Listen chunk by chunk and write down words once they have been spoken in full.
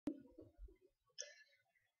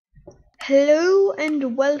Hello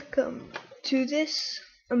and welcome to this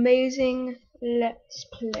amazing Let's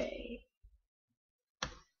Play.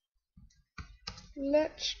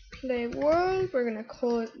 Let's Play World. We're gonna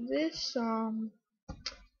call it this.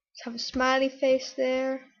 Let's have a smiley face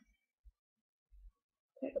there.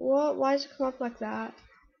 Wait, what? Why does it come up like that?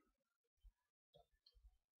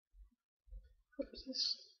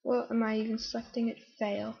 What am I even selecting it?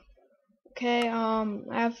 Fail. Okay. I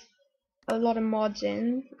have a lot of mods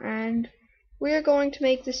in, and we're going to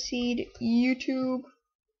make the seed YouTube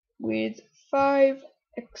with 5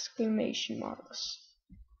 exclamation marks.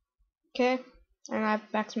 Okay, and I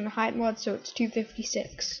have maximum height mod, so it's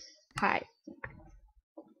 256 height.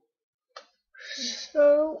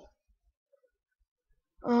 So,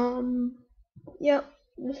 yep,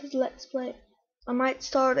 this is Let's Play. I might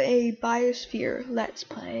start a Biosphere Let's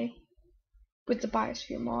Play with the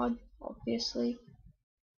Biosphere mod, obviously.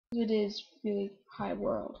 It is really high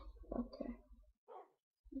world. Okay.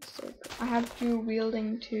 So I have dual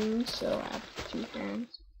wielding too, so I have 2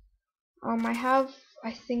 hands.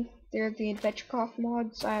 I think they're the AdventureCraft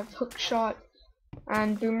mods. I have hookshot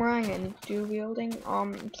and boomerang and dual wielding.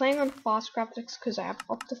 I'm playing on fast graphics because I have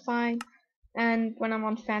Optifine, and when I'm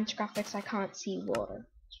on fancy graphics I can't see water.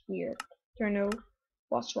 It's weird. Don't know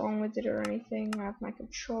what's wrong with it or anything. I have my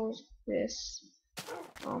controls. This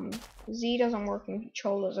Z doesn't work and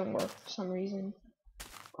control doesn't work for some reason.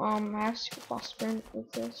 I have super fast sprint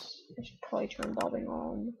with this. I should probably turn bobbing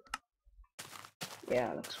on.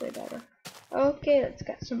 Yeah, it looks way better. Okay, let's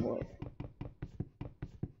get some wood.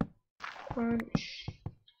 Punch.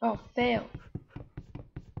 Oh, fail.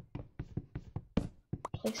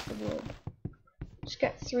 Place the wood. Just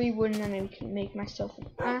get 3 wood and then I can make myself an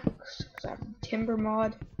axe, because I have a timber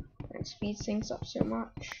mod and it speeds things up so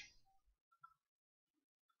much.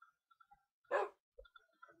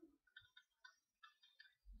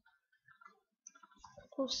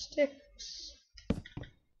 Couple sticks.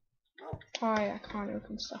 I can't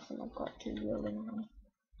open stuff and I've got 2 wielding on.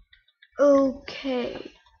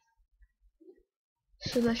 Okay.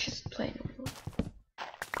 So let's just play normal.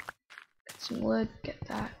 Get some wood, get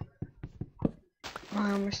that.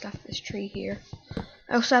 I almost left this tree here.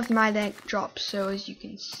 I also have my leg drop, so as you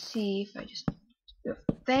can see, if I just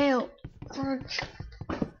fail.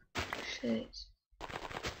 Shit.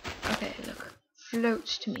 Okay, look.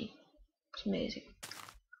 Floats to me. It's amazing.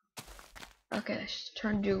 Okay, let's just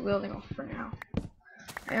turn dual wielding off for now.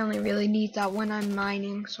 I only really need that when I'm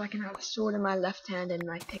mining, so I can have a sword in my left hand and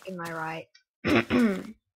my pick in my right.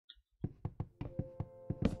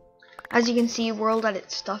 As you can see, world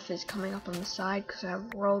edit stuff is coming up on the side because I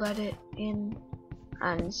have world edit in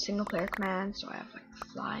and single player commands, so I have like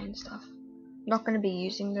fly and stuff. I'm not going to be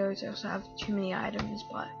using those. I also have too many items,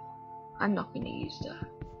 but I'm not going to use that.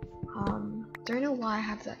 Don't know why I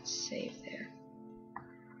have that saved there.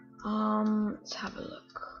 Let's have a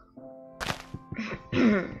look.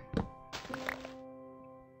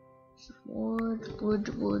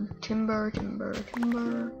 Wood, timber.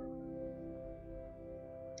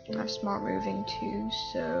 I have smart moving too,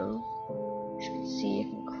 so as you can see, I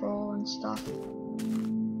can crawl and stuff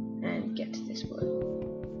and get to this wood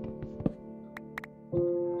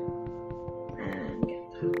and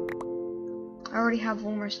get that. I already have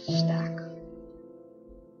almost a stack.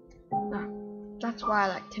 That's why I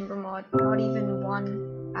like timber mod. Not even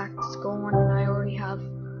 1 axe going, and I already have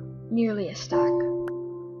nearly a stack.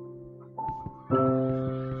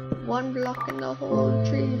 1 block in the whole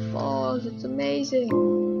tree falls. It's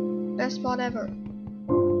amazing. Best mod ever.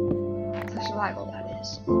 For survival, that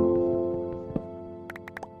is.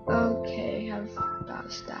 Okay, have about a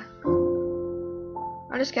stack.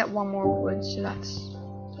 I'll just get 1 more wood, so that's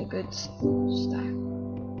a good stack.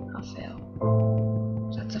 I'll fail.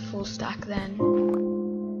 So that's a full stack then.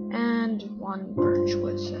 And 1 birch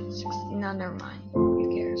wood, so that's 60. No, never mind. Who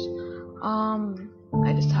cares?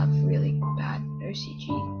 I just have really bad OCG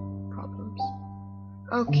problems.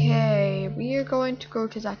 Okay, we are going to go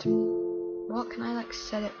to that. What can I like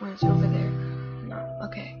set it when it's over there? No.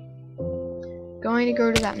 Okay. Going to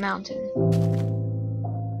go to that mountain.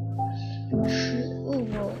 Ooh,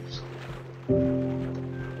 wolves.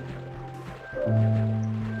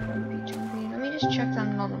 Let me just check that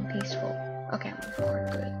I'm not on peaceful. Okay, I'm on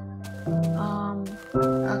hard. Good.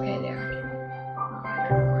 Okay, there.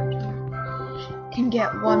 Can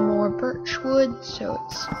get 1 more birch wood, so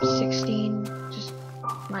it's 16. Just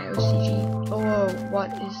my OCG. Oh,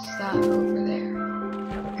 what is that over there?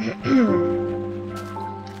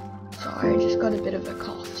 Sorry, I just got a bit of a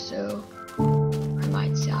cough, so I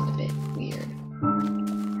might sound a bit weird.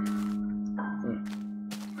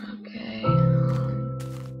 Okay.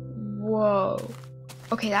 Whoa.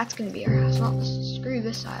 Okay, that's gonna be our house. Not this, screw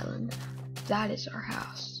this island. That is our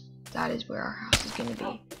house. That is where our house is gonna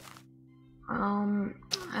be.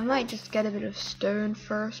 I might just get a bit of stone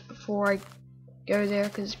first before I go there,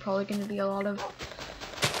 because it's probably gonna be a lot of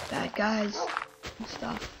bad guys and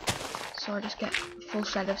stuff. So I'll just get a full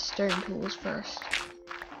set of stone tools first.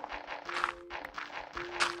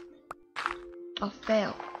 I'll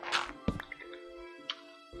fail.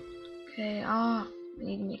 Okay, I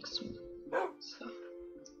need to make some stuff.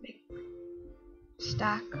 Make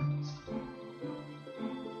stack.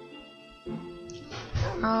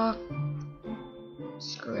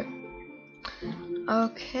 Screw it.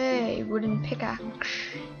 Okay, wooden pickaxe.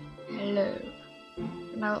 Hello.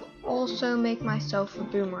 And I'll also make myself a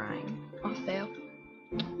boomerang. I'll fail.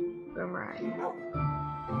 Boomerang.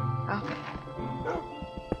 Okay.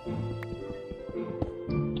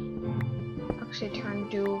 Actually turn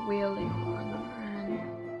dual wielding on,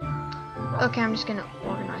 and okay, I'm just gonna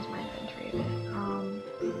organize my inventory a bit.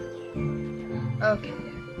 Okay,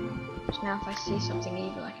 there. So now if I see something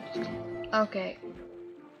evil, I can just okay.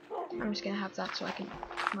 I'm just gonna have that so I can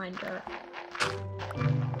mine dirt.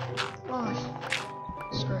 Oh,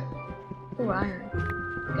 screw it. Ooh, iron.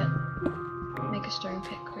 Make a stone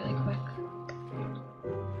pick really quick.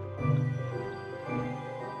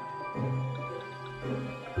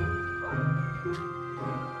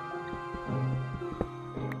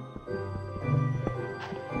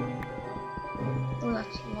 Oh,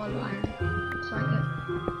 that's a lot of iron. So I get.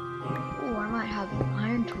 Ooh, I might have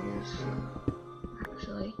iron tools,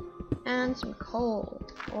 actually, and some coal.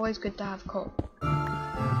 Always good to have coal.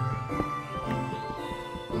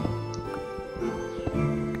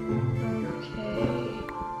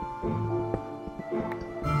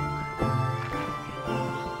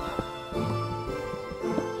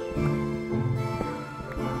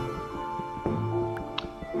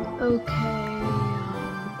 Okay,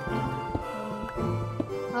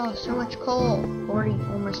 oh, so much coal. Already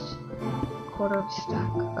almost a quarter of a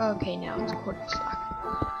stack. Okay, now it's a quarter of a stack.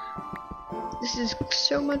 This is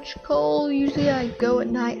so much coal. Usually I go at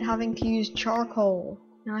night having to use charcoal.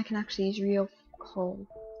 Now I can actually use real coal.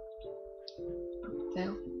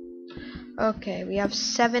 Fail. Okay, we have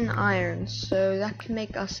 7 iron, so that can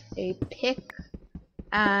make us a pick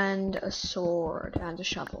and a sword and a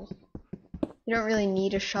shovel. You don't really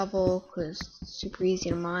need a shovel because it's super easy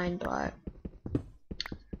to mine, but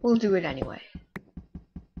we'll do it anyway.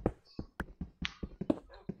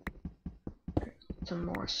 Some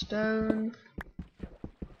more stone.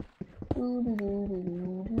 I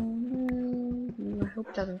hope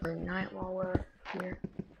it doesn't bring night while we're here.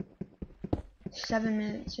 7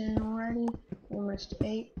 minutes in already, almost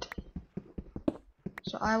 8.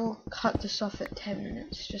 So I will cut this off at 10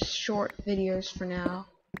 minutes, just short videos for now.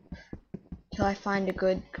 Till I find a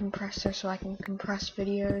good compressor so I can compress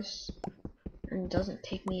videos and it doesn't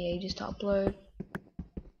take me ages to upload.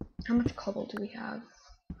 How much cobble do we have?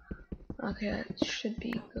 Okay, that should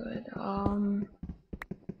be good.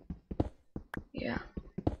 Yeah.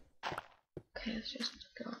 Okay, let's just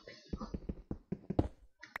go up.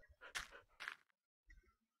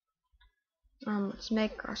 Let's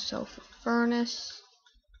make ourselves a furnace.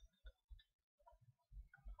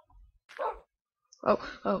 Oh,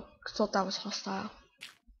 I thought that was hostile.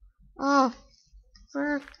 Oh,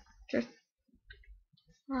 just.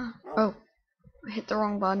 Oh, I hit the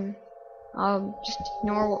wrong button. Just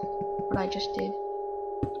ignore what I just did.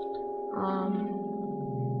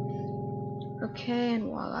 Okay,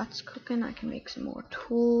 and while that's cooking, I can make some more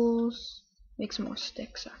tools. Make some more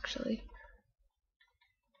sticks, actually.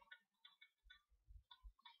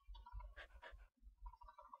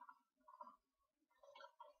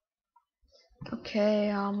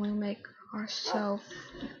 Okay, we'll make ourselves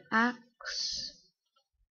an axe,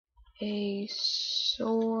 a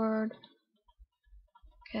sword.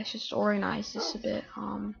 Okay, let's just organize this a bit.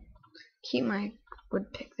 Keep my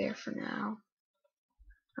wood pick there for now,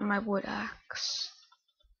 and my wood axe.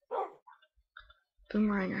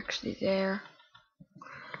 Boomerang actually there.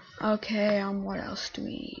 Okay, what else do we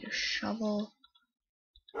need? A shovel.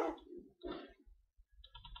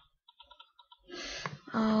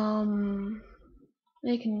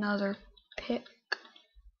 Make another pick.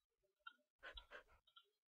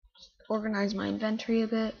 Organize my inventory a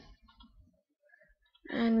bit.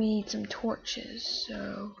 And we need some torches,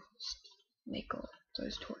 so make all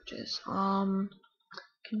those torches.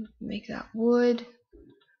 Can make that wood.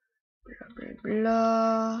 Blah blah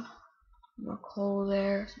blah. More coal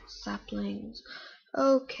there, some saplings.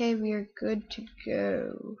 Okay, we are good to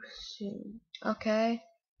go soon. Okay,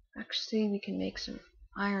 actually we can make some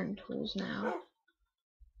iron tools now.